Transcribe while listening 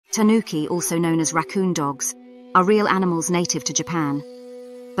Tanuki, also known as raccoon dogs, are real animals native to Japan,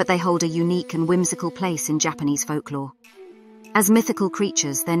 but they hold a unique and whimsical place in Japanese folklore. As mythical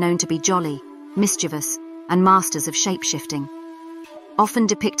creatures, they're known to be jolly, mischievous, and masters of shape-shifting. Often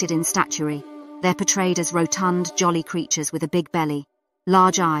depicted in statuary, they're portrayed as rotund, jolly creatures with a big belly,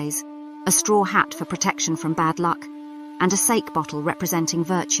 large eyes, a straw hat for protection from bad luck, and a sake bottle representing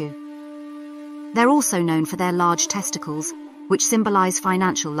virtue. They're also known for their large testicles, which symbolize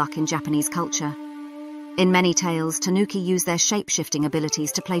financial luck in Japanese culture. In many tales, Tanuki use their shape-shifting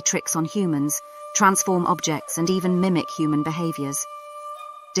abilities to play tricks on humans, transform objects, and even mimic human behaviors.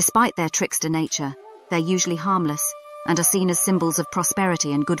 Despite their trickster nature, they're usually harmless and are seen as symbols of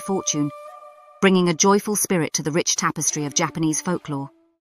prosperity and good fortune, bringing a joyful spirit to the rich tapestry of Japanese folklore.